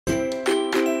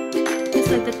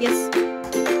like that. Yes.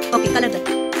 Okay, color that.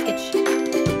 Sketch.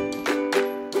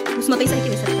 उसमें कैसा है कि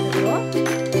वैसा color करो.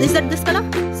 Is that this color?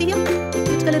 See here.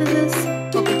 Which color is this?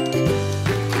 Okay.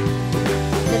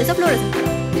 There is a fluorescent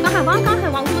color. कहाँ है?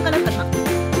 वहाँ उसमें color करना.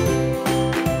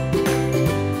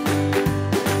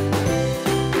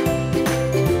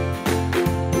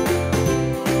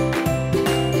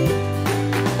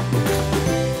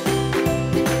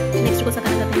 Next को सा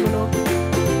color करते हैं बोलो.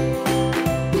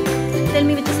 Tell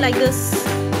me which is like this.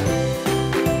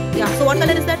 Yeah. So what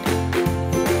color is that?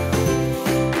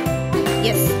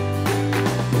 Yes.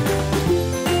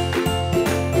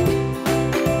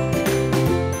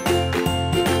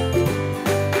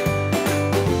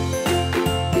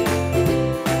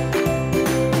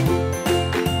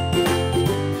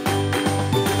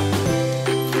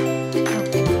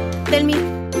 Tell me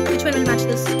which one will match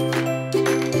this.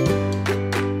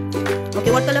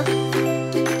 Okay, what color?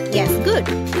 Yes, good.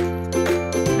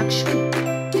 Lakshmi.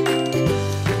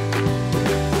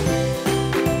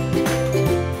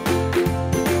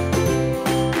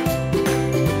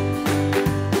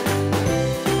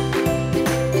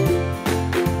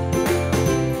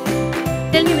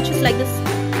 Tell me which is like this.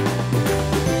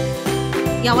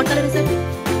 Yeah, what color is that?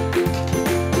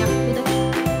 Yeah, do that.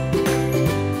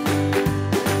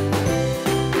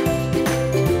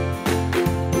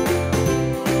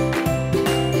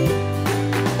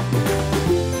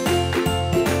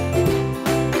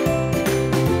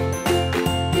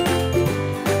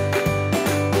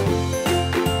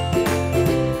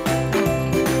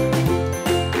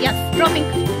 Yes, draw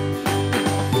pink.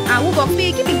 वो box पे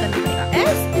एक ही pink करना पड़ेगा.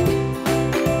 S.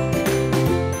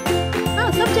 हाँ,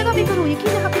 सब जगह पे करो, एक ही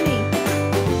जगह पे नहीं.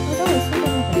 बताओ इसमें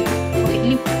करना पड़ेगा. Okay,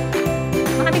 lip.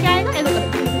 वहाँ पे क्या आएगा? Yellow colour.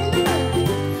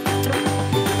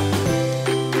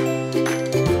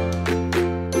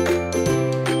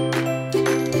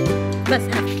 बस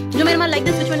हाँ. जो मेरे like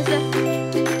this, which one is that?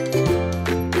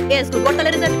 Yes, good. What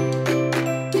color is that?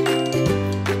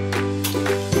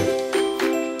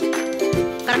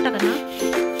 Correct करना.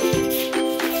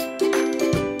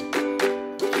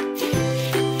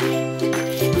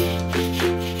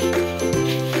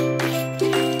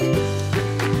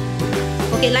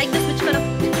 Okay, like this, which color?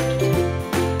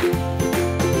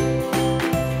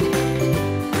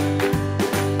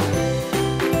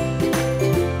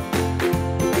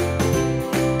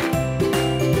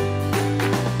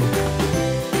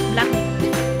 Black.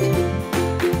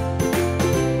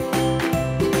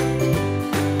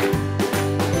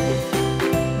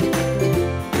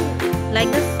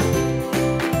 Like this.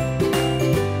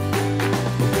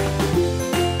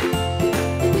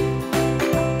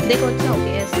 देखो अच्छा हो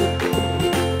गया.